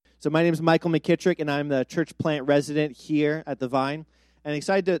So my name is Michael McKittrick, and I'm the church plant resident here at the Vine, and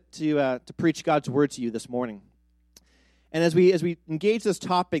excited to preach God's word to you this morning. And as we engage this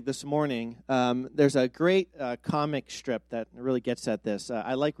topic this morning, there's a great comic strip that really gets at this.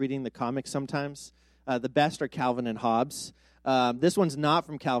 I like reading the comics sometimes. The best are Calvin and Hobbes. This one's not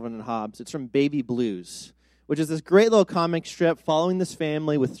from Calvin and Hobbes. It's from Baby Blues, which is this great little comic strip following this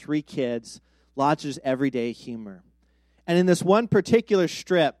family with 3 kids, lots of just everyday humor. And in this one particular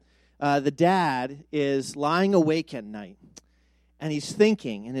strip, the dad is lying awake at night, and he's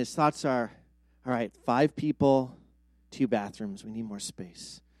thinking, and his thoughts are, all right, 5 people, 2 bathrooms, we need more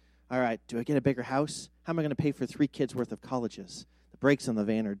space. All right, do I get a bigger house? How am I going to pay for 3 kids' worth of colleges? The brakes on the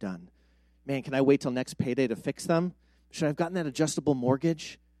van are done. Man, can I wait till next payday to fix them? Should I have gotten that adjustable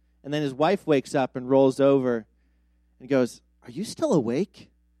mortgage? And then his wife wakes up and rolls over and goes, are you still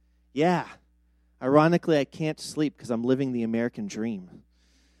awake? Yeah. Ironically, I can't sleep because I'm living the American dream.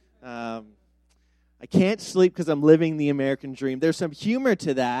 I can't sleep because I'm living the American dream. There's some humor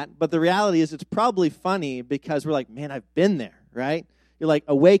to that, but the reality is it's probably funny because we're like, man, I've been there, right? You're like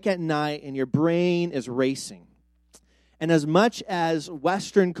awake at night and your brain is racing. And as much as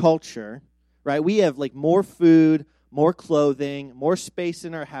Western culture, right, we have like more food, more clothing, more space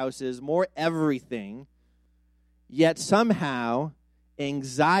in our houses, more everything, yet somehow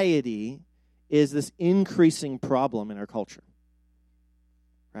anxiety is this increasing problem in our culture.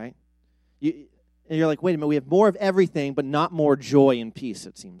 Right? And you're like, wait a minute, we have more of everything, but not more joy and peace,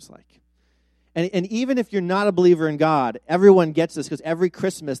 it seems like. And even if you're not a believer in God, everyone gets this because every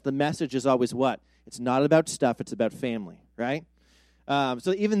Christmas, the message is always what? It's not about stuff, it's about family, right?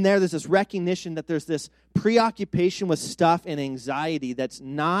 So even there's this recognition that there's this preoccupation with stuff and anxiety that's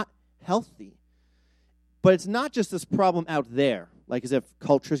not healthy. But it's not just this problem out there, like as if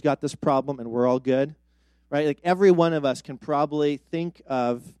culture's got this problem and we're all good. Right? Like every one of us can probably think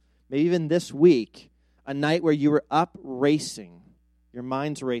of, maybe even this week, a night where you were up racing. Your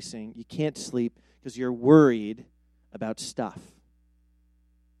mind's racing. You can't sleep because you're worried about stuff.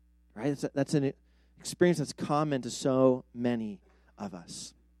 Right? That's an experience that's common to so many of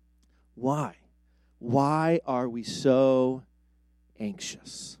us. Why? Why are we so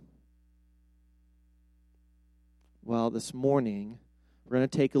anxious? Well, this morning, we're going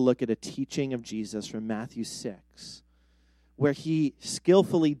to take a look at a teaching of Jesus from Matthew 6, where he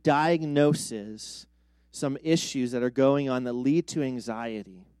skillfully diagnoses some issues that are going on that lead to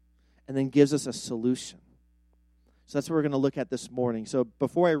anxiety and then gives us a solution. So that's what we're going to look at this morning. So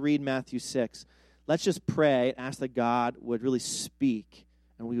before I read Matthew 6, let's just pray and ask that God would really speak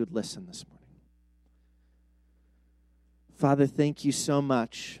and we would listen this morning. Father, thank you so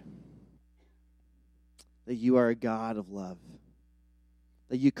much that you are a God of love.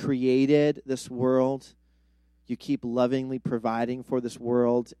 That you created this world, you keep lovingly providing for this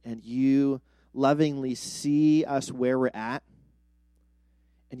world, and you lovingly see us where we're at,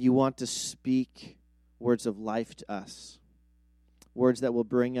 and you want to speak words of life to us, words that will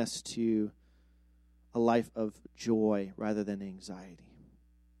bring us to a life of joy rather than anxiety.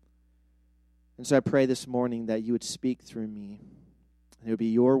 And so I pray this morning that you would speak through me, and it would be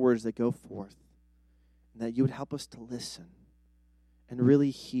your words that go forth, and that you would help us to listen and really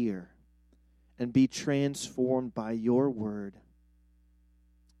hear and be transformed by your word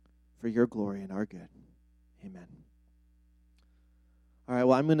for your glory and our good. Amen. All right,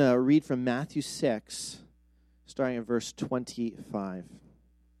 well, I'm going to read from Matthew 6, starting at verse 25.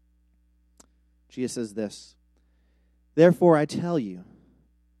 Jesus says this, "Therefore I tell you,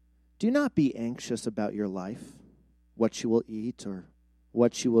 do not be anxious about your life, what you will eat or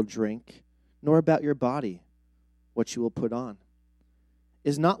what you will drink, nor about your body, what you will put on.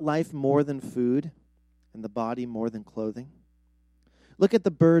 Is not life more than food, and the body more than clothing? Look at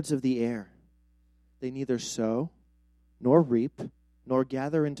the birds of the air. They neither sow, nor reap, nor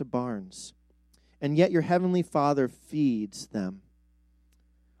gather into barns, and yet your heavenly Father feeds them.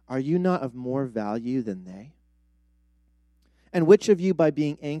 Are you not of more value than they? And which of you, by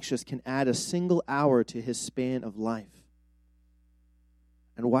being anxious, can add a single hour to his span of life?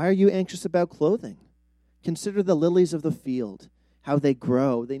 And why are you anxious about clothing? Consider the lilies of the field, how they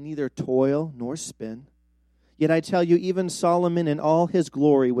grow. They neither toil nor spin. Yet I tell you, even Solomon in all his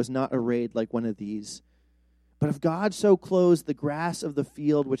glory was not arrayed like one of these. But if God so clothes the grass of the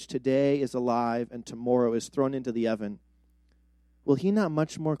field, which today is alive and tomorrow is thrown into the oven, will he not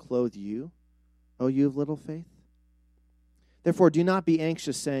much more clothe you, O you of little faith? Therefore do not be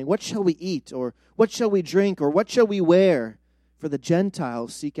anxious, saying, what shall we eat, or what shall we drink, or what shall we wear? For the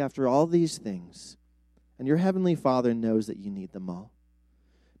Gentiles seek after all these things, and your heavenly Father knows that you need them all.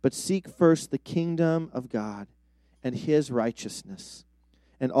 But seek first the kingdom of God and his righteousness,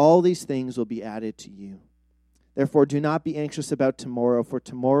 and all these things will be added to you. Therefore, do not be anxious about tomorrow, for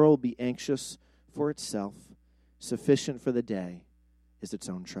tomorrow will be anxious for itself. Sufficient for the day is its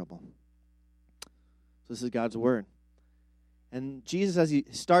own trouble. So this is God's word. And Jesus, as he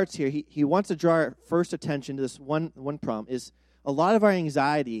starts here, he wants to draw our first attention to this one problem, is a lot of our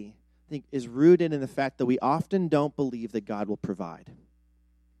anxiety, I think, is rooted in the fact that we often don't believe that God will provide.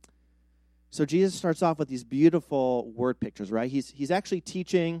 So Jesus starts off with these beautiful word pictures, right? He's actually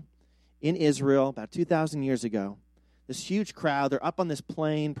teaching in Israel about 2,000 years ago. This huge crowd, they're up on this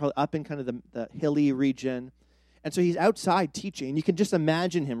plain, probably up in kind of the hilly region. And so he's outside teaching, and you can just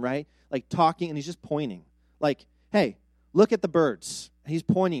imagine him, right? Like talking, and he's just pointing. Like, hey, look at the birds. And he's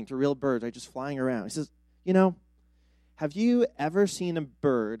pointing to real birds, right, just flying around. He says, have you ever seen a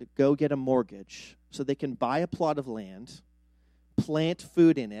bird go get a mortgage so they can buy a plot of land, plant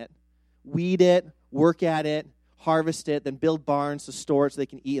food in it, weed it, work at it, harvest it, then build barns to store it so they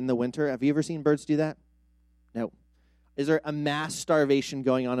can eat in the winter? Have you ever seen birds do that? No. Is there a mass starvation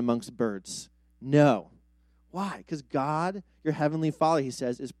going on amongst birds? No. Why? Because God, your heavenly Father, he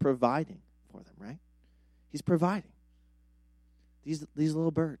says, is providing for them, right? He's providing. These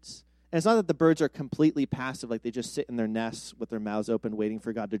little birds. And it's not that the birds are completely passive, like they just sit in their nests with their mouths open waiting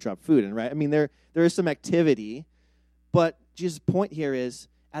for God to drop food in, right? I mean, there is some activity, but Jesus' point here is,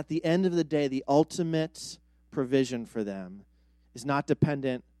 at the end of the day, the ultimate provision for them is not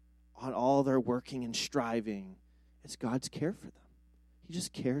dependent on all their working and striving. It's God's care for them. He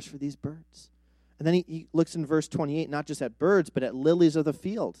just cares for these birds. And then he looks in verse 28, not just at birds, but at lilies of the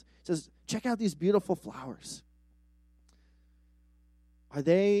field. He says, check out these beautiful flowers. Do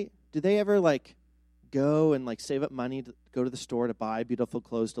they ever go and save up money to go to the store to buy beautiful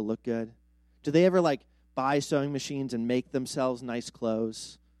clothes to look good? Do they ever buy sewing machines and make themselves nice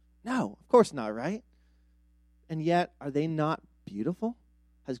clothes? No, of course not, right? And yet, are they not beautiful?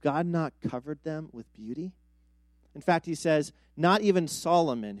 Has God not covered them with beauty? In fact, he says, not even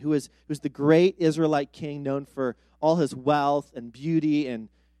Solomon, who's the great Israelite king known for all his wealth and beauty, and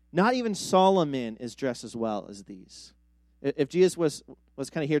not even Solomon is dressed as well as these. If Jesus was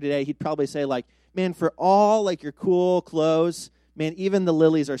kind of here today, he'd probably say, man, for all your cool clothes, man, even the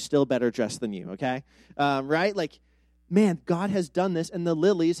lilies are still better dressed than you, okay? Right? Man, God has done this, and the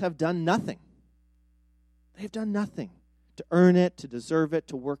lilies have done nothing. They've done nothing to earn it, to deserve it,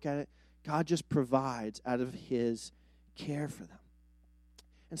 to work at it. God just provides out of his care for them.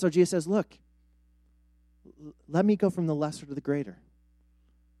 And so Jesus says, look, let me go from the lesser to the greater.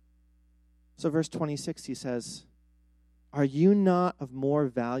 So verse 26, he says, are you not of more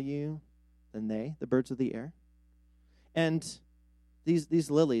value than they, the birds of the air? And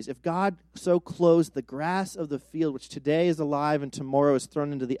these lilies, if God so clothes the grass of the field, which today is alive and tomorrow is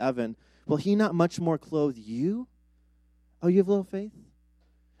thrown into the oven, will he not much more clothe you? Oh, you have little faith?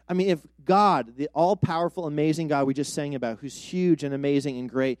 I mean, if God, the all-powerful, amazing God we just sang about, who's huge and amazing and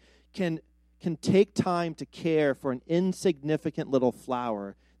great, can take time to care for an insignificant little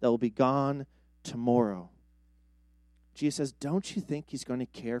flower that will be gone tomorrow, Jesus says, don't you think he's going to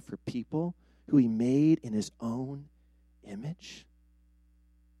care for people who he made in his own image?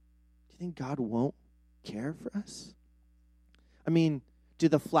 Do you think God won't care for us? I mean, do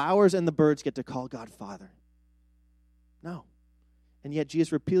the flowers and the birds get to call God Father? No. And yet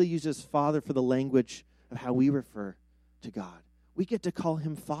Jesus repeatedly uses Father for the language of how we refer to God. We get to call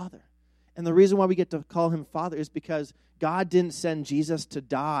him Father. And the reason why we get to call him Father is because God didn't send Jesus to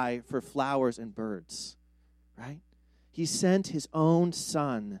die for flowers and birds, right? He sent his own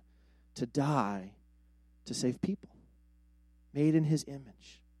Son to die to save people, made in his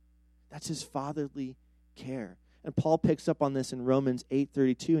image. That's his fatherly care. And Paul picks up on this in Romans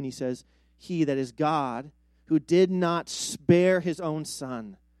 8:32, and he says, he, that is God, who did not spare his own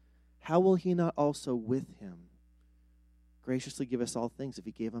Son, how will he not also with him graciously give us all things if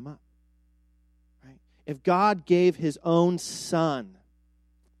he gave him up? Right? If God gave his own Son,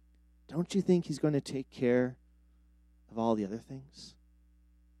 don't you think he's going to take care of all the other things?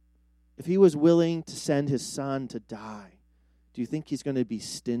 If he was willing to send his Son to die, do you think he's going to be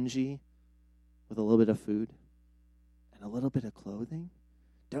stingy with a little bit of food and a little bit of clothing?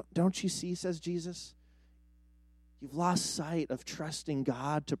 Don't you see, says Jesus? You've lost sight of trusting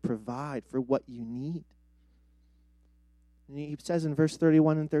God to provide for what you need. And he says in verse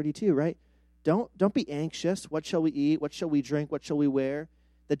 31 and 32, right? Don't be anxious. What shall we eat? What shall we drink? What shall we wear?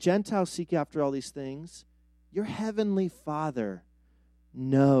 The Gentiles seek after all these things. Your heavenly Father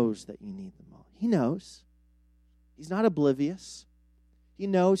knows that you need them all. He knows. He's not oblivious. He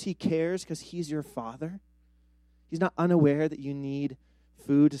knows, he cares because he's your Father. He's not unaware that you need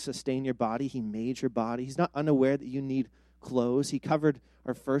food to sustain your body. He made your body. He's not unaware that you need clothes. He covered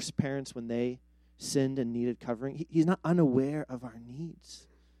our first parents when they sinned and needed covering. He's not unaware of our needs.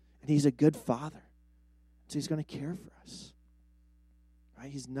 And he's a good father. So he's going to care for us.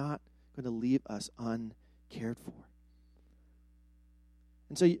 Right? He's not going to leave us uncared for.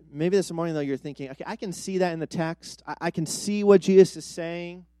 And so maybe this morning, though, you're thinking, okay, I can see that in the text. I can see what Jesus is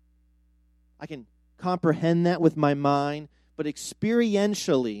saying. I can comprehend that with my mind. But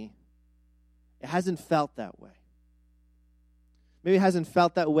experientially, it hasn't felt that way. Maybe it hasn't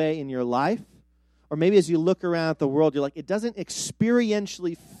felt that way in your life. Or maybe as you look around at the world, you're like, it doesn't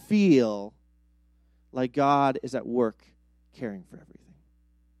experientially feel like God is at work caring for everything.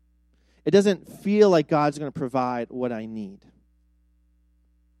 It doesn't feel like God's going to provide what I need.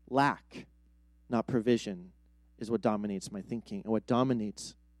 Lack, not provision, is what dominates my thinking and what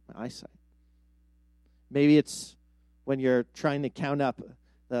dominates my eyesight. Maybe it's when you're trying to count up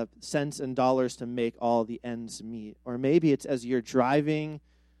the cents and dollars to make all the ends meet. Or maybe it's as you're driving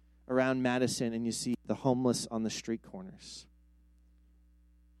around Madison and you see the homeless on the street corners.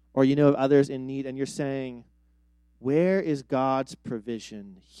 Or you know of others in need and you're saying, where is God's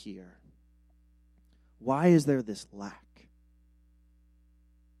provision here? Why is there this lack?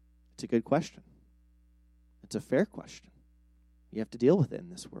 It's a good question. It's a fair question. You have to deal with it in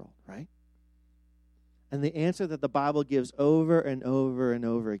this world, right? And the answer that the Bible gives over and over and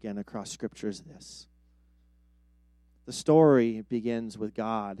over again across Scripture is this. The story begins with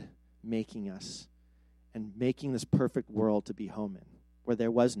God making us and making this perfect world to be home in, where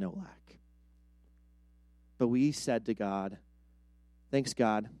there was no lack. But we said to God, thanks,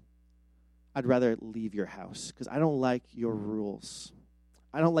 God, I'd rather leave your house because I don't like your rules.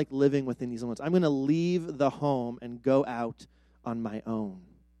 I don't like living within these limits. I'm going to leave the home and go out on my own.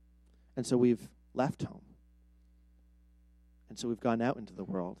 And so we've left home. And so we've gone out into the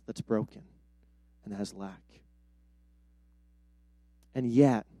world that's broken and has lack. And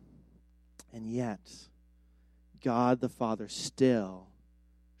yet, God the Father still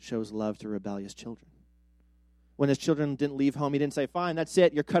shows love to rebellious children. When his children didn't leave home, he didn't say, fine, that's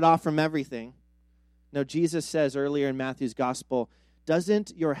it, you're cut off from everything. No, Jesus says earlier in Matthew's gospel,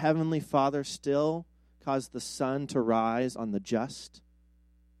 doesn't your heavenly Father still cause the sun to rise on the just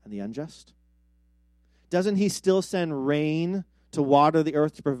and the unjust? Doesn't he still send rain to water the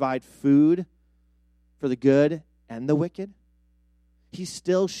earth to provide food for the good and the wicked? He's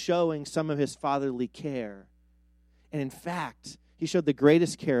still showing some of his fatherly care. And in fact, he showed the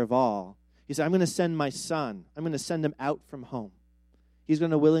greatest care of all. He said, I'm going to send my son. I'm going to send him out from home. He's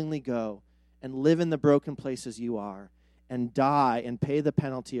going to willingly go and live in the broken places you are and die and pay the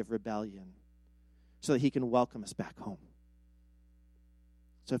penalty of rebellion so that he can welcome us back home.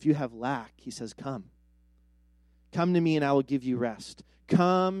 So if you have lack, he says, come. Come to me and I will give you rest.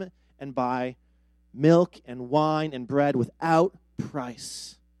 Come and buy milk and wine and bread without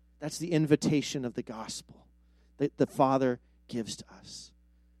price. That's the invitation of the gospel that the Father gives to us.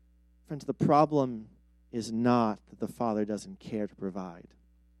 Friends, the problem is not that the Father doesn't care to provide.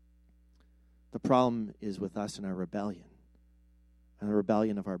 The problem is with us and our rebellion, and the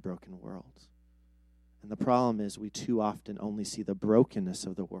rebellion of our broken world. And the problem is we too often only see the brokenness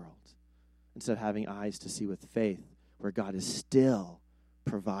of the world instead of having eyes to see with faith where God is still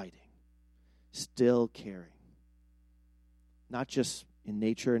providing, still caring. Not just in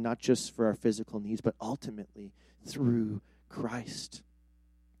nature, not just for our physical needs, but ultimately through Christ.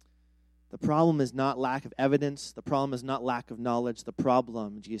 The problem is not lack of evidence. The problem is not lack of knowledge. The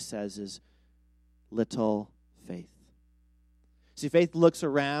problem, Jesus says, is little faith. See, faith looks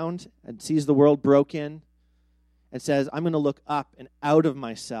around and sees the world broken and says, I'm going to look up and out of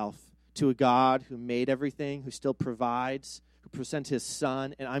myself to a God who made everything, who still provides, who presents his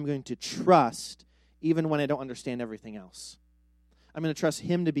Son, and I'm going to trust even when I don't understand everything else. I'm going to trust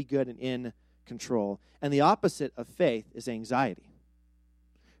him to be good and in control. And the opposite of faith is anxiety.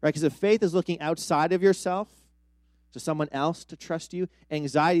 Right? Because if faith is looking outside of yourself to someone else to trust you,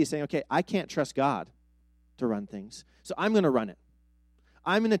 anxiety is saying, okay, I can't trust God to run things, so I'm going to run it.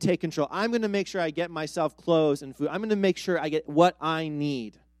 I'm going to take control. I'm going to make sure I get myself clothes and food. I'm going to make sure I get what I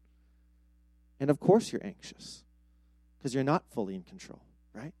need. And of course you're anxious because you're not fully in control,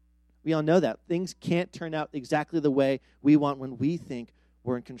 right? We all know that. Things can't turn out exactly the way we want when we think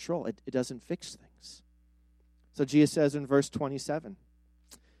we're in control. It doesn't fix things. So Jesus says in verse 27,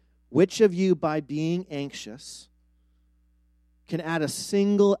 which of you by being anxious can add a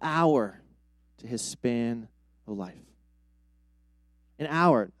single hour to his span of life? An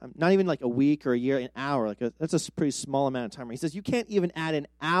hour, not even like a week or a year, an hour. That's a pretty small amount of time. He says you can't even add an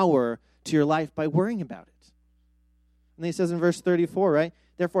hour to your life by worrying about it. And then he says in verse 34, right?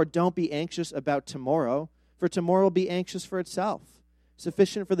 Therefore, don't be anxious about tomorrow, For tomorrow will be anxious for itself.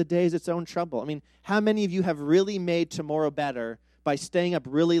 Sufficient for the day is its own trouble. I mean, how many of you have really made tomorrow better by staying up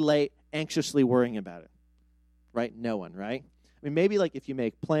really late, anxiously worrying about it? Right? No one, right? I mean, maybe like if you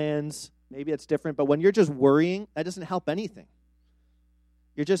make plans, maybe it's different, but when you're just worrying, that doesn't help anything.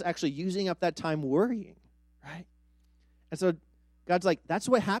 You're just actually using up that time worrying, right? And so God's like, that's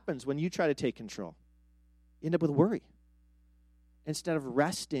what happens when you try to take control. You end up with worry instead of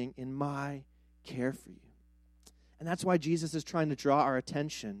resting in my care for you. And that's why Jesus is trying to draw our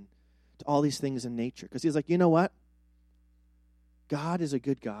attention to all these things in nature. Because he's like, you know what? God is a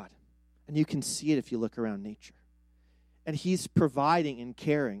good God. And you can see it if you look around nature. And he's providing and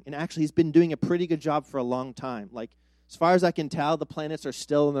caring. And actually, he's been doing a pretty good job for a long time. Like, as far as I can tell, the planets are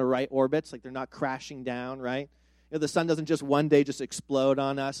still in the right orbits. Like, they're not crashing down, right? You know, the sun doesn't just one day just explode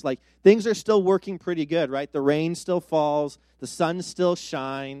on us. Like, things are still working pretty good, right? The rain still falls. The sun still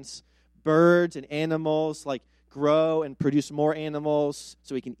shines. Birds and animals, like, grow and produce more animals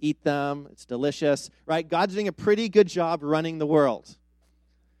so we can eat them. It's delicious, right? God's doing a pretty good job running the world.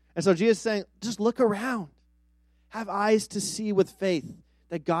 And so Jesus is saying, just look around. Have eyes to see with faith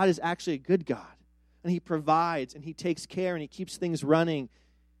that God is actually a good God. And he provides and he takes care and he keeps things running.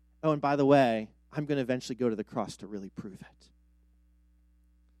 Oh, and by the way, I'm going to eventually go to the cross to really prove it.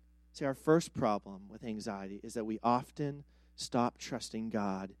 See, our first problem with anxiety is that we often stop trusting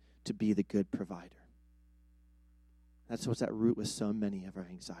God to be the good provider. That's what's at root with so many of our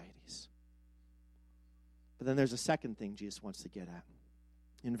anxieties. But then there's a second thing Jesus wants to get at.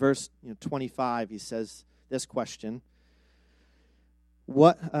 In verse 25, he says this question: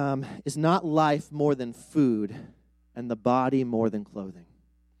 What is not life more than food, and the body more than clothing?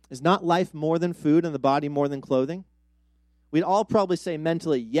 Is not life more than food, and the body more than clothing? We'd all probably say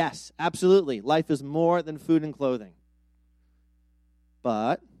mentally, yes, absolutely. Life is more than food and clothing.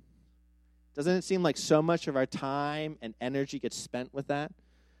 But doesn't it seem like so much of our time and energy gets spent with that?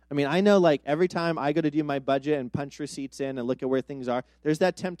 I mean, I know like every time I go to do my budget and punch receipts in and look at where things are, there's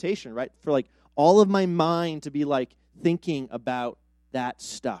that temptation, right? For like all of my mind to be like thinking about that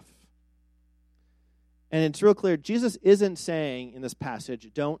stuff. And it's real clear, Jesus isn't saying in this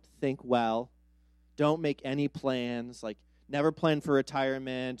passage, don't think well, don't make any plans, like never plan for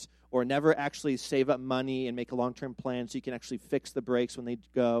retirement, or never actually save up money and make a long-term plan so you can actually fix the brakes when they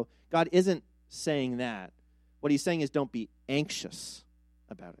go. God isn't saying that. What he's saying is don't be anxious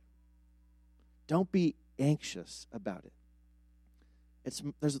about it. Don't be anxious about it.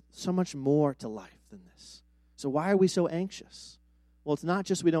 There's so much more to life than this. So why are we so anxious? Well, it's not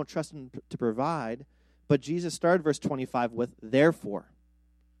just we don't trust him to provide, but Jesus started verse 25 with therefore.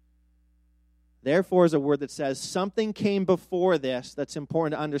 Therefore is a word that says something came before this that's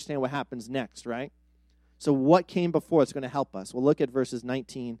important to understand what happens next, right? So what came before is going to help us. We'll look at verses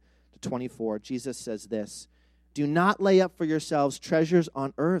 19 to 24. Jesus says this: Do not lay up for yourselves treasures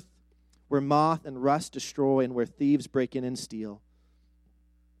on earth, where moth and rust destroy and where thieves break in and steal.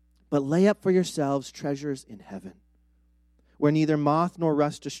 But lay up for yourselves treasures in heaven, where neither moth nor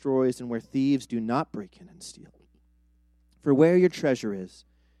rust destroys and where thieves do not break in and steal. For where your treasure is,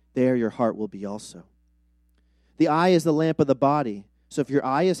 there your heart will be also. The eye is the lamp of the body. So if your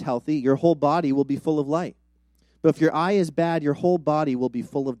eye is healthy, your whole body will be full of light. But if your eye is bad, your whole body will be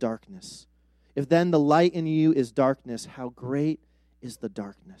full of darkness. If then the light in you is darkness, how great is the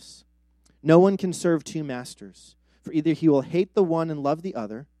darkness? No one can serve two masters, for either he will hate the one and love the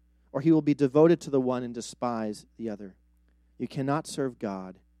other, or he will be devoted to the one and despise the other. You cannot serve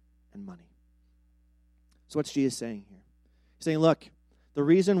God and money. So what's Jesus saying here? He's saying, look, the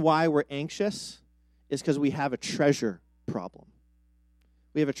reason why we're anxious is because we have a treasure problem.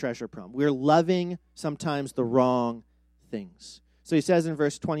 We have a treasure problem. We're loving sometimes the wrong things. So he says in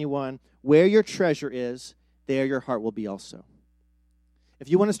verse 21, where your treasure is, there your heart will be also. If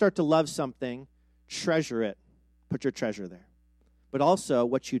you want to start to love something, treasure it. Put your treasure there. But also,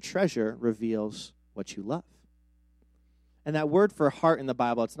 what you treasure reveals what you love. And that word for heart in the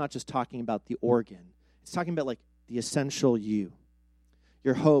Bible, it's not just talking about the organ. It's talking about like the essential you.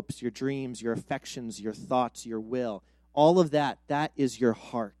 Your hopes, your dreams, your affections, your thoughts, your will. All of that, that is your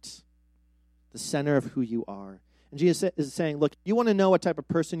heart. The center of who you are. And Jesus is saying, look, you want to know what type of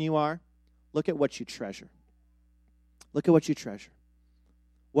person you are? Look at what you treasure. Look at what you treasure.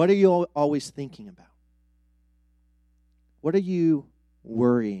 What are you always thinking about? What are you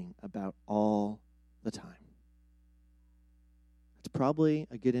worrying about all the time? It's probably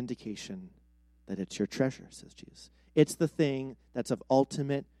a good indication that it's your treasure, says Jesus. It's the thing that's of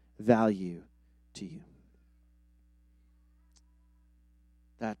ultimate value to you.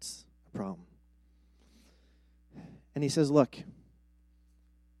 That's a problem. And he says, look,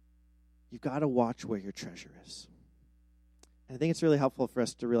 you've got to watch where your treasure is. And I think it's really helpful for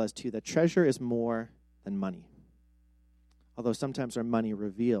us to realize, too, that treasure is more than money. Although sometimes our money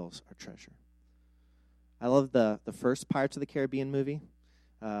reveals our treasure. I love the first Pirates of the Caribbean movie.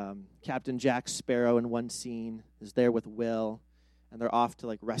 Captain Jack Sparrow in one scene is there with Will, and they're off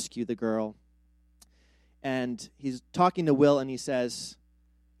to rescue the girl. And he's talking to Will, and he says,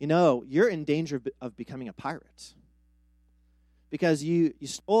 you're in danger of becoming a pirate. Because you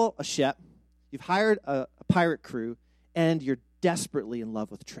stole a ship, you've hired a pirate crew, and you're desperately in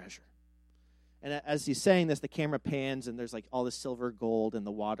love with treasure. And as he's saying this, the camera pans, and there's all this silver gold in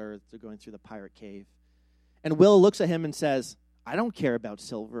the water. They're going through the pirate cave. And Will looks at him and says, I don't care about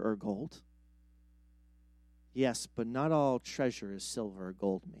silver or gold. Yes, but not all treasure is silver or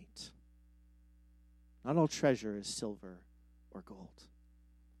gold, mate. Not all treasure is silver or gold.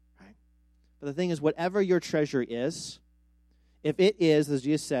 Right? But the thing is, whatever your treasure is, if it is, as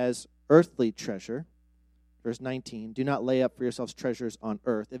Jesus says, earthly treasure, verse 19, do not lay up for yourselves treasures on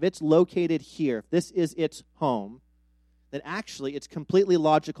earth. If it's located here, if this is its home, then actually it's completely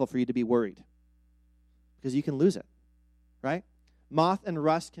logical for you to be worried. Because you can lose it, right? Moth and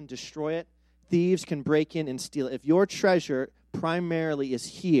rust can destroy it. Thieves can break in and steal it. If your treasure primarily is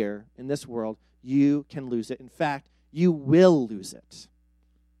here in this world, you can lose it. In fact, you will lose it.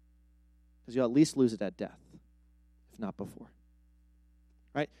 Because you'll at least lose it at death, if not before.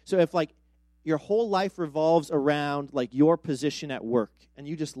 Right? So if your whole life revolves around your position at work and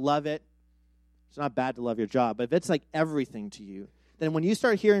you just love it, it's not bad to love your job, but if it's everything to you, then when you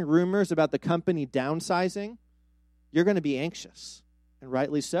start hearing rumors about the company downsizing, you're going to be anxious, and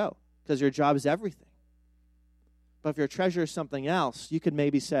rightly so, because your job is everything. But if your treasure is something else, you could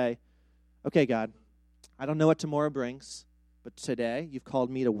maybe say, okay, God, I don't know what tomorrow brings, but today you've called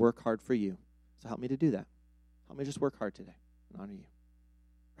me to work hard for you. So help me to do that. Help me just work hard today and honor you.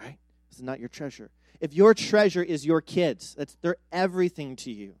 Right? This is not your treasure. If your treasure is your kids, they're everything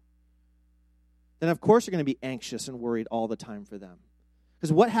to you, then of course you're going to be anxious and worried all the time for them.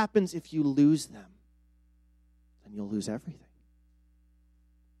 Because what happens if you lose them? Then you'll lose everything.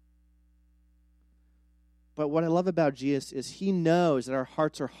 But what I love about Jesus is he knows that our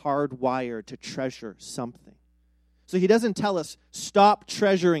hearts are hardwired to treasure something. So he doesn't tell us, stop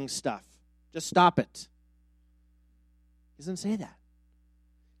treasuring stuff. Just stop it. He doesn't say that.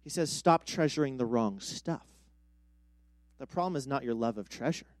 He says, stop treasuring the wrong stuff. The problem is not your love of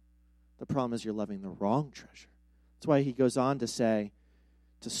treasure. The problem is you're loving the wrong treasure. That's why he goes on to say,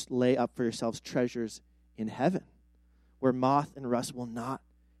 to lay up for yourselves treasures in heaven, where moth and rust will not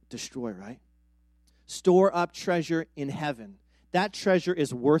destroy, right? Store up treasure in heaven. That treasure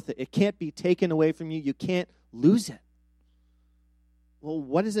is worth it. It can't be taken away from you. You can't lose it. Well,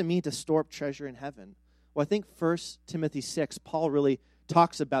 what does it mean to store up treasure in heaven? Well, I think 1 Timothy 6, Paul really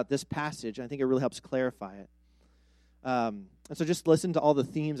talks about this passage. I think it really helps clarify it. And so just listen to all the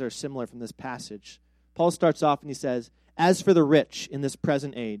themes that are similar from this passage. Paul starts off and he says, as for the rich in this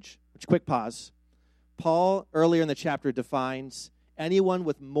present age, which, quick pause, Paul earlier in the chapter defines anyone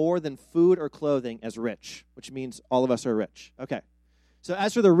with more than food or clothing as rich, which means all of us are rich. Okay. So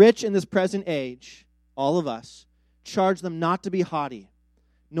as for the rich in this present age, all of us, charge them not to be haughty,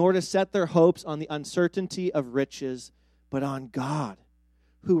 nor to set their hopes on the uncertainty of riches, but on God,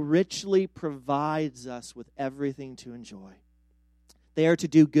 who richly provides us with everything to enjoy. They are to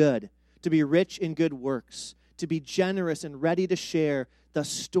do good, to be rich in good works, to be generous and ready to share, thus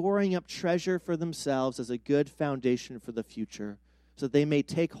storing up treasure for themselves as a good foundation for the future, so that they may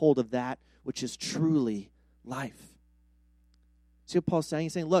take hold of that which is truly life. See what Paul's saying?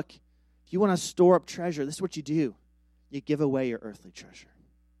 He's saying, look, if you want to store up treasure, this is what you do. You give away your earthly treasure.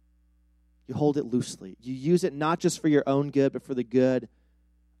 You hold it loosely. You use it not just for your own good, but for the good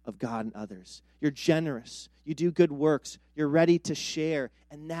of God and others. You're generous. You do good works. You're ready to share,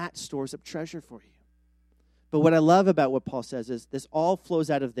 and that stores up treasure for you. But what I love about what Paul says is this all flows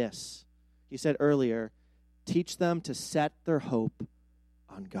out of this. He said earlier, teach them to set their hope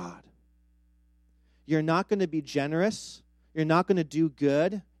on God. You're not going to be generous. You're not going to do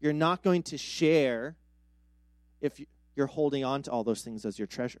good. You're not going to share if you're holding on to all those things as your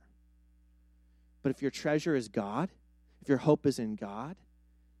treasure. But if your treasure is God, if your hope is in God,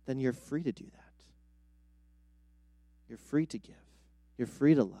 then you're free to do that. You're free to give. You're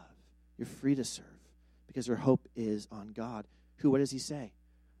free to love. You're free to serve because your hope is on God, who, what does he say?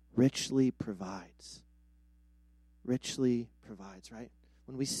 Richly provides. Richly provides, right?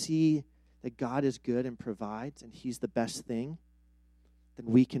 When we see that God is good and provides and he's the best thing, then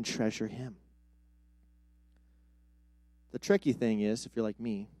we can treasure him. The tricky thing is, if you're like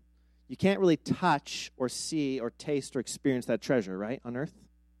me, you can't really touch or see or taste or experience that treasure, right, on earth?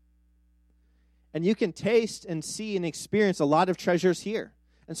 And you can taste and see and experience a lot of treasures here.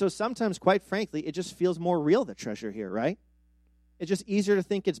 And so sometimes, quite frankly, it just feels more real, the treasure here, right? It's just easier to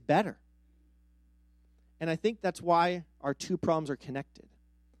think it's better. And I think that's why our two problems are connected.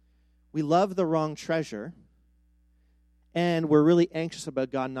 We love the wrong treasure, and we're really anxious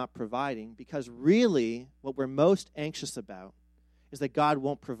about God not providing, because really what we're most anxious about is that God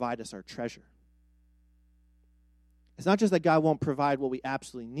won't provide us our treasure. It's not just that God won't provide what we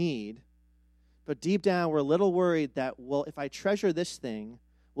absolutely need, but deep down we're a little worried that, well, if I treasure this thing,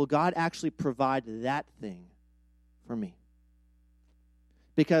 will God actually provide that thing for me?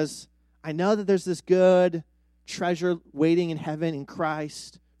 Because I know that there's this good treasure waiting in heaven in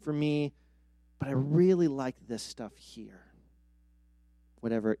Christ for me, but I really like this stuff here,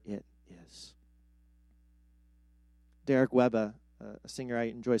 whatever it is. Derek Webber, a singer, I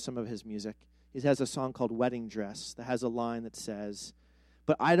enjoy some of his music. He has a song called Wedding Dress that has a line that says,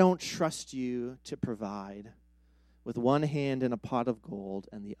 "But I don't trust you to provide with one hand in a pot of gold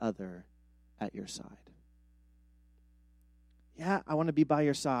and the other at your side." Yeah, I want to be by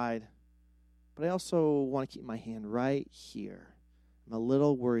your side, but I also want to keep my hand right here. I'm a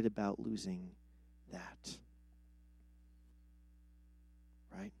little worried about losing that.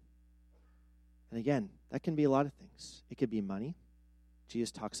 Right? And again, that can be a lot of things. It could be money.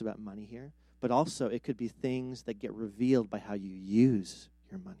 Jesus talks about money here. But also, it could be things that get revealed by how you use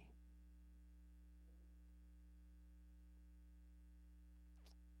your money.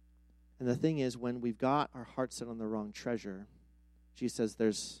 And the thing is, when we've got our heart set on the wrong treasure, Jesus says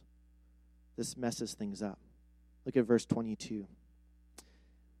this messes things up. Look at verse 22.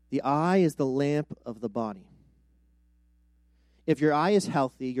 The eye is the lamp of the body. If your eye is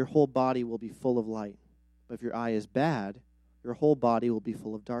healthy, your whole body will be full of light. But if your eye is bad, your whole body will be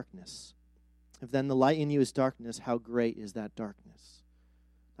full of darkness. If then the light in you is darkness, how great is that darkness?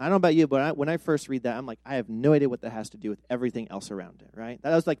 I don't know about you, but when I first read that, I'm like, I have no idea what that has to do with everything else around it, right?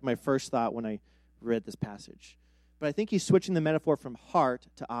 That was like my first thought when I read this passage. But I think he's switching the metaphor from heart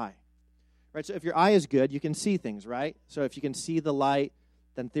to eye, right? So if your eye is good, you can see things, right? So if you can see the light,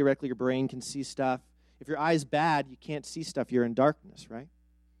 then theoretically your brain can see stuff. If your eye is bad, you can't see stuff. You're in darkness, right?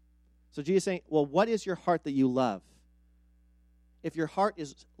 So Jesus is saying, well, what is your heart that you love? If your heart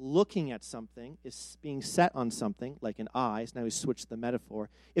is looking at something, is being set on something, like an eye, so now we switched the metaphor.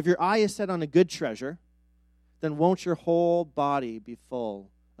 If your eye is set on a good treasure, then won't your whole body be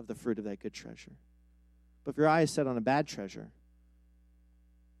full of the fruit of that good treasure? But if your eye is set on a bad treasure,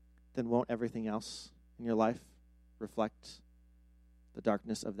 then won't everything else in your life reflect the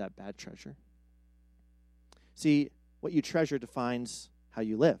darkness of that bad treasure? See, what you treasure defines how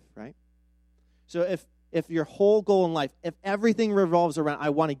you live, right? So if your whole goal in life, if everything revolves around, I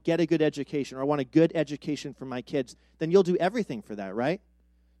want to get a good education, or I want a good education for my kids, then you'll do everything for that, right?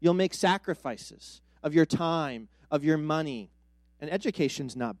 You'll make sacrifices of your time, of your money. And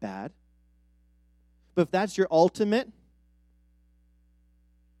education's not bad. But if that's your ultimate,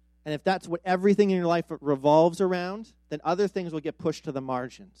 and if that's what everything in your life revolves around, then other things will get pushed to the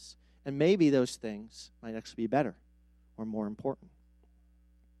margins. And maybe those things might actually be better or more important,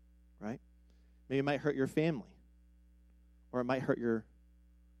 right? Maybe it might hurt your family, or it might hurt your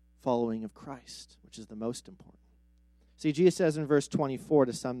following of Christ, which is the most important. See, Jesus says in verse 24,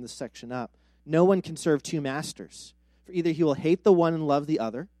 to sum this section up, no one can serve two masters, for either he will hate the one and love the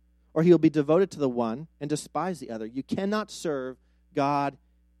other, or he will be devoted to the one and despise the other. You cannot serve God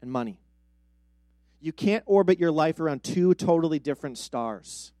and money. You can't orbit your life around two totally different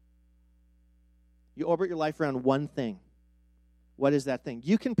stars. You orbit your life around one thing. What is that thing?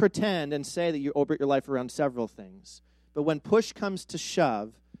 You can pretend and say that you orbit your life around several things, but when push comes to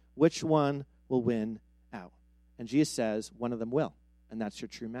shove, which one will win out? And Jesus says one of them will, and that's your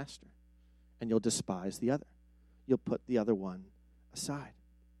true master. And you'll despise the other. You'll put the other one aside.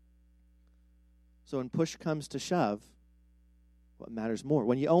 So when push comes to shove, what matters more?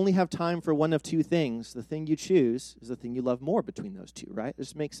 When you only have time for one of two things, the thing you choose is the thing you love more between those two, right?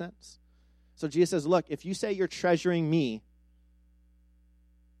 This makes sense. So Jesus says, look, if you say you're treasuring me,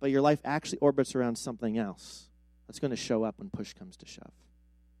 but your life actually orbits around something else, that's going to show up when push comes to shove.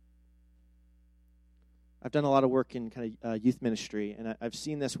 I've done a lot of work in kind of youth ministry, and I've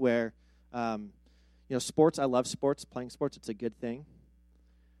seen this where, sports, I love sports, playing sports, it's a good thing.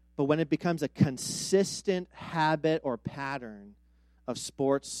 But when it becomes a consistent habit or pattern of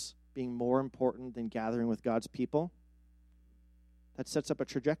sports being more important than gathering with God's people, that sets up a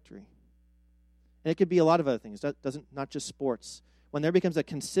trajectory. And it could be a lot of other things, not just sports. When there becomes a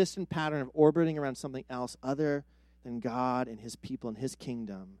consistent pattern of orbiting around something else other than God and his people and his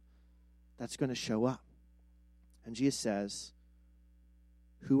kingdom, that's going to show up. And Jesus says,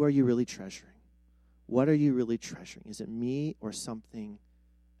 who are you really treasuring? What are you really treasuring? Is it me or something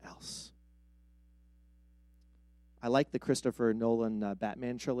else? I like the Christopher Nolan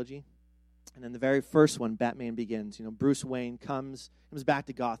Batman trilogy. And in the very first one, Batman Begins. Bruce Wayne comes back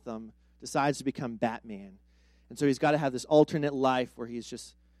to Gotham, decides to become Batman. And so he's got to have this alternate life where he's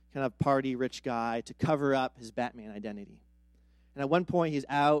just kind of party rich guy to cover up his Batman identity. And at one point, he's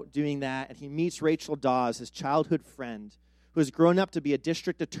out doing that, and he meets Rachel Dawes, his childhood friend, who has grown up to be a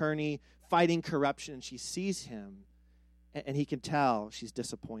district attorney fighting corruption. And she sees him, and he can tell she's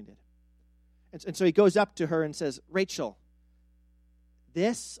disappointed. And so he goes up to her and says, Rachel,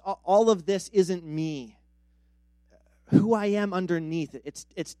 all of this isn't me. Who I am underneath it,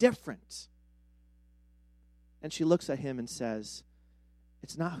 it's different. And she looks at him and says,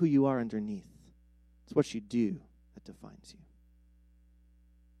 it's not who you are underneath. It's what you do that defines you.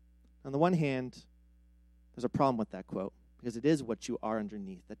 On the one hand, there's a problem with that quote, because it is what you are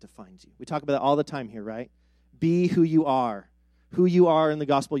underneath that defines you. We talk about that all the time here, right? Be who you are. Who you are in the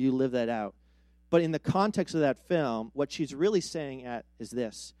gospel, you live that out. But in the context of that film, what she's really saying is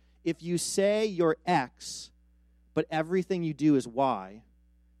this. If you say you're X, but everything you do is Y,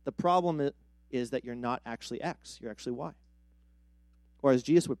 the problem is that you're not actually X. You're actually Y. Or as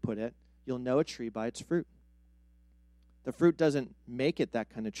Jesus would put it, you'll know a tree by its fruit. The fruit doesn't make it that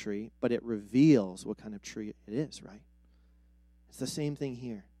kind of tree, but it reveals what kind of tree it is, right? It's the same thing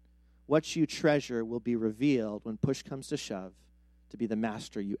here. What you treasure will be revealed when push comes to shove to be the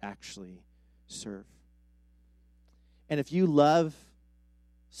master you actually serve. And if you love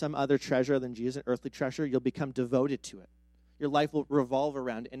some other treasure than Jesus, an earthly treasure, you'll become devoted to it. Your life will revolve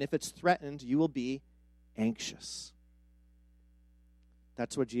around it. And if it's threatened, you will be anxious.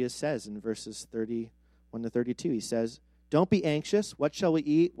 That's what Jesus says in verses 31 to 32. He says, don't be anxious. What shall we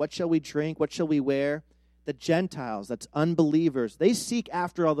eat? What shall we drink? What shall we wear? The Gentiles, that's unbelievers, they seek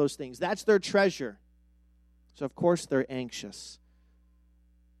after all those things. That's their treasure. So, of course, they're anxious.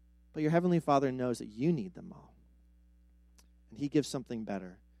 But your Heavenly Father knows that you need them all. And He gives something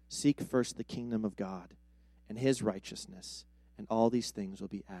better. Seek first the kingdom of God and His righteousness, and all these things will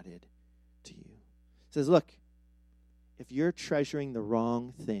be added to you. He says, look, if you're treasuring the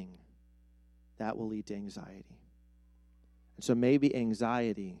wrong thing, that will lead to anxiety. And so maybe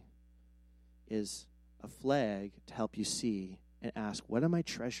anxiety is a flag to help you see and ask, what am I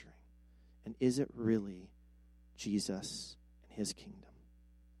treasuring? And is it really Jesus and His kingdom?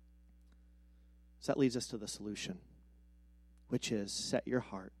 So that leads us to the solution, which is set your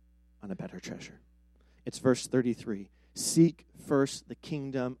heart on a better treasure. It's verse 33. Seek first the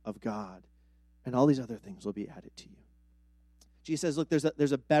kingdom of God, and all these other things will be added to you. Jesus says, look,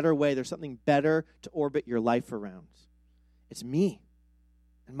 there's a better way. There's something better to orbit your life around. It's me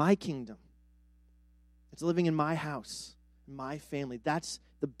and my kingdom. It's living in my house, my family. That's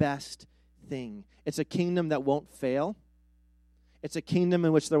the best thing. It's a kingdom that won't fail. It's a kingdom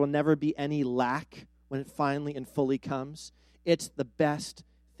in which there will never be any lack when it finally and fully comes. It's the best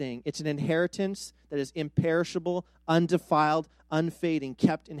thing. It's an inheritance that is imperishable, undefiled, unfading,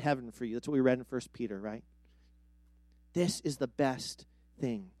 kept in heaven for you. That's what we read in 1 Peter, right? This is the best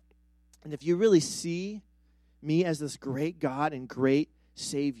thing. And if you really see me as this great God and great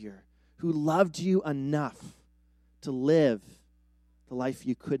Savior who loved you enough to live the life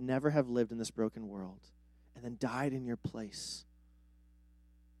you could never have lived in this broken world and then died in your place,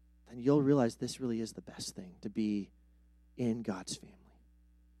 then you'll realize this really is the best thing, to be in God's family.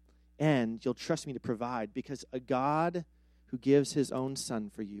 And you'll trust me to provide, because a God who gives His own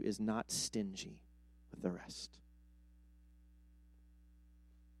Son for you is not stingy with the rest.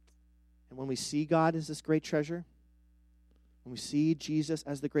 And when we see God as this great treasure, when we see Jesus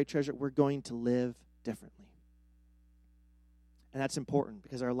as the great treasure, we're going to live differently. And that's important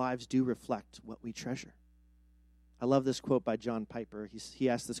because our lives do reflect what we treasure. I love this quote by John Piper. He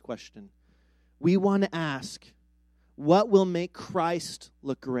asked this question. We want to ask, what will make Christ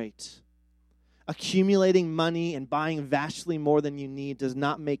look great? Accumulating money and buying vastly more than you need does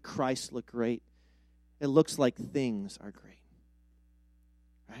not make Christ look great. It looks like things are great.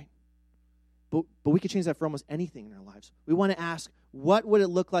 Right? But we could change that for almost anything in our lives. We want to ask, what would it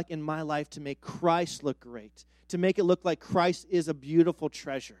look like in my life to make Christ look great? To make it look like Christ is a beautiful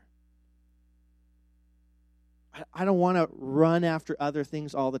treasure. I don't want to run after other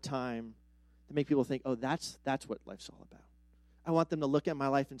things all the time to make people think, oh, that's what life's all about. I want them to look at my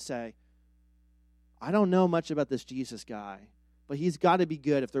life and say, I don't know much about this Jesus guy, but he's got to be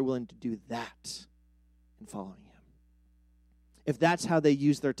good if they're willing to do that in following him. If that's how they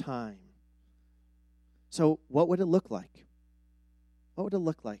use their time. So what would it look like? What would it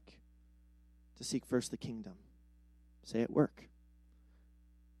look like to seek first the kingdom? Say at work.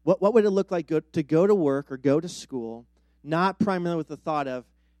 What would it look like to go to work or go to school, not primarily with the thought of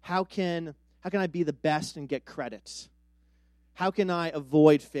how can I be the best and get credits? How can I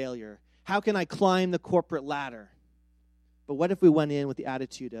avoid failure? How can I climb the corporate ladder? But what if we went in with the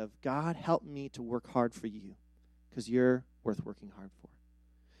attitude of, God, help me to work hard for you because you're worth working hard for.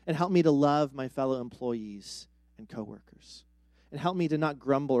 And help me to love my fellow employees and coworkers. And help me to not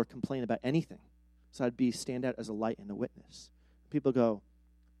grumble or complain about anything. So I'd stand out as a light and a witness. People go,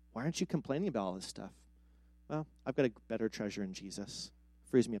 why aren't you complaining about all this stuff? Well, I've got a better treasure in Jesus. It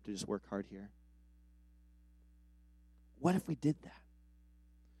frees me up to just work hard here. What if we did that?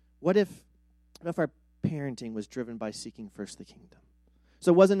 What if our parenting was driven by seeking first the kingdom?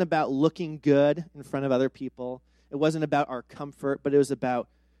 So it wasn't about looking good in front of other people. It wasn't about our comfort, but it was about,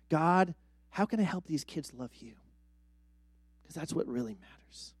 God, how can I help these kids love you? Because that's what really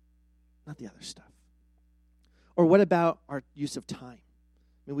matters, not the other stuff. Or what about our use of time?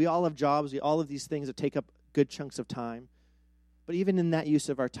 I mean, we all have jobs. We all have these things that take up good chunks of time. But even in that use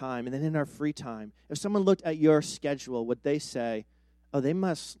of our time, and then in our free time, if someone looked at your schedule, would they say, oh, they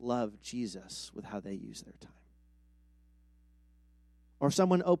must love Jesus with how they use their time? Or if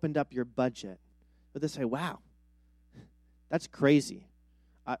someone opened up your budget, would they say, wow, that's crazy.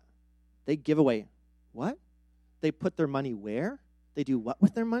 They give away what? They put their money where? They do what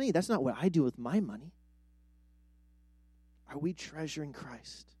with their money? That's not what I do with my money. Are we treasuring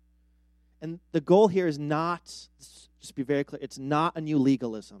Christ? And the goal here is not, just be very clear, it's not a new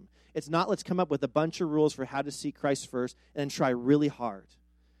legalism. It's not let's come up with a bunch of rules for how to seek Christ first and then try really hard.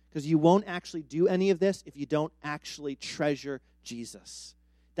 Because you won't actually do any of this if you don't actually treasure Jesus.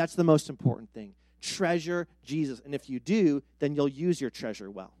 That's the most important thing. Treasure Jesus. And if you do, then you'll use your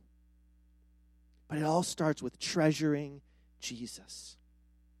treasure well. But it all starts with treasuring Jesus.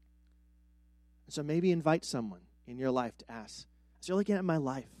 So maybe invite someone in your life to ask, as you're looking at my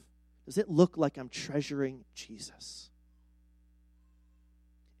life, does it look like I'm treasuring Jesus?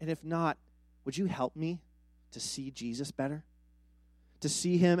 And if not, would you help me to see Jesus better? To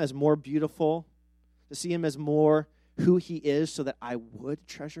see him as more beautiful? To see him as more who he is so that I would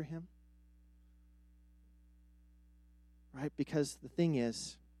treasure him? Right? Because the thing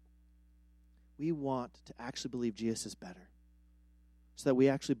is, we want to actually believe Jesus is better. So that we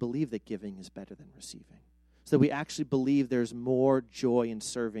actually believe that giving is better than receiving. So that we actually believe there's more joy in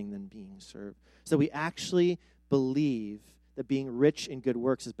serving than being served. So that we actually believe that being rich in good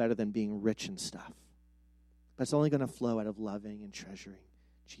works is better than being rich in stuff. But it's only going to flow out of loving and treasuring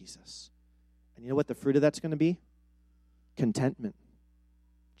Jesus. And you know what the fruit of that's going to be? Contentment.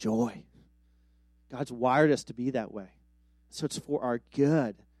 Joy. God's wired us to be that way. So it's for our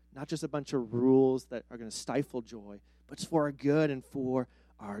good. Not just a bunch of rules that are going to stifle joy, but it's for our good and for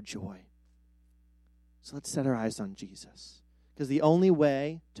our joy. So let's set our eyes on Jesus. Because the only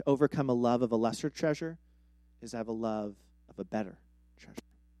way to overcome a love of a lesser treasure is to have a love of a better treasure.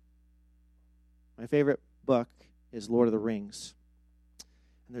 My favorite book is Lord of the Rings.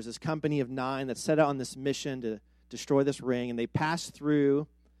 And there's this company of 9 that set out on this mission to destroy this ring, and they pass through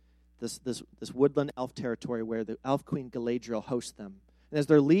this woodland elf territory where the elf queen Galadriel hosts them. And as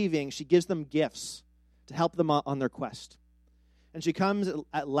they're leaving, she gives them gifts to help them on their quest. And she comes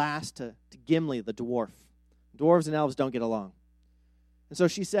at last to Gimli, the dwarf. Dwarves and elves don't get along. And so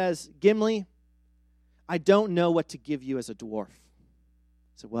she says, Gimli, I don't know what to give you as a dwarf.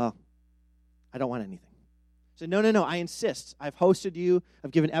 I said, well, I don't want anything. I said, no, I insist. I've hosted you.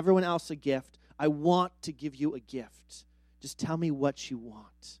 I've given everyone else a gift. I want to give you a gift. Just tell me what you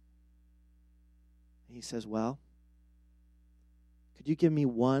want. And he says, well, could you give me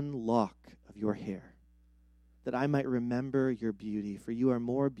one lock of your hair that I might remember your beauty? For you are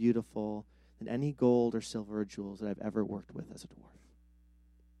more beautiful than any gold or silver or jewels that I've ever worked with as a dwarf.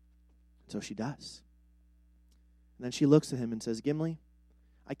 So she does. And then she looks at him and says, Gimli,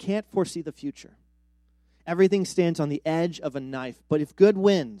 I can't foresee the future. Everything stands on the edge of a knife. But if good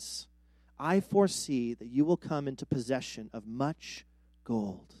wins, I foresee that you will come into possession of much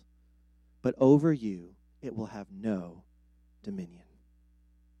gold. But over you it will have no dominion.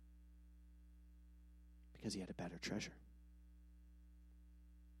 Because he had a better treasure.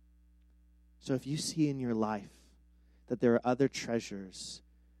 So if you see in your life that there are other treasures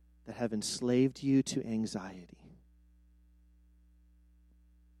that have enslaved you to anxiety,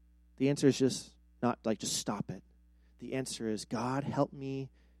 the answer is just not like just stop it. The answer is, God, help me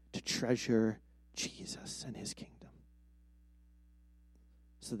to treasure Jesus and his kingdom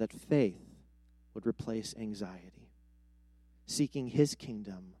so that faith would replace anxiety. Seeking his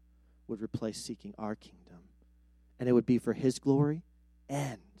kingdom would replace seeking our kingdom. And it would be for his glory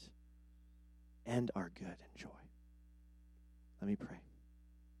and our good and joy. Let me pray.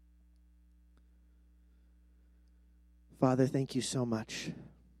 Father, thank you so much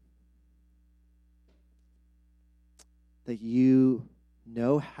that you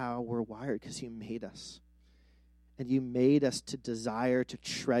know how we're wired because you made us. And you made us to desire to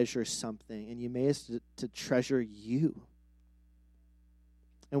treasure something. And you made us to treasure you.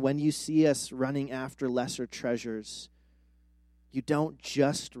 And when you see us running after lesser treasures, you don't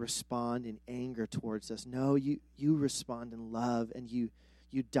just respond in anger towards us. No, you respond in love, and you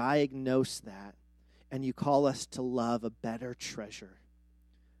diagnose that, and you call us to love a better treasure.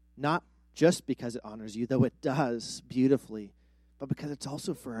 Not just because it honors you, though it does beautifully, but because it's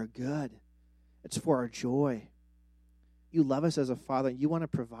also for our good. It's for our joy. You love us as a father, and you want to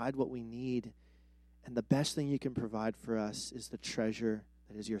provide what we need. And the best thing you can provide for us is the treasure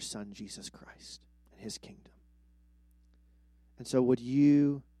that is your Son, Jesus Christ, and his kingdom. And so would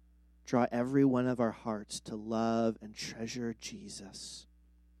you draw every one of our hearts to love and treasure Jesus,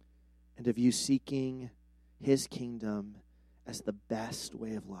 and of you seeking his kingdom as the best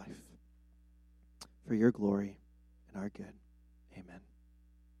way of life for your glory and our good. Amen.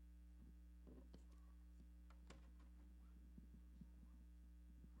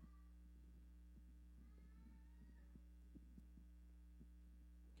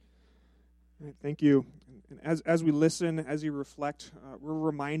 All right, thank you. And as we listen, as you reflect, we're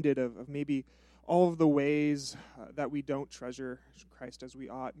reminded of maybe all of the ways that we don't treasure Christ as we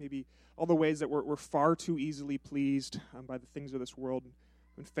ought, maybe all the ways that we're far too easily pleased by the things of this world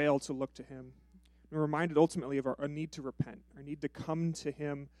and fail to look to him. We're reminded ultimately of our need to repent, our need to come to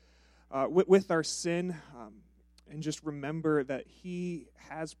him with our sin, and just remember that he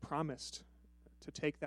has promised to take that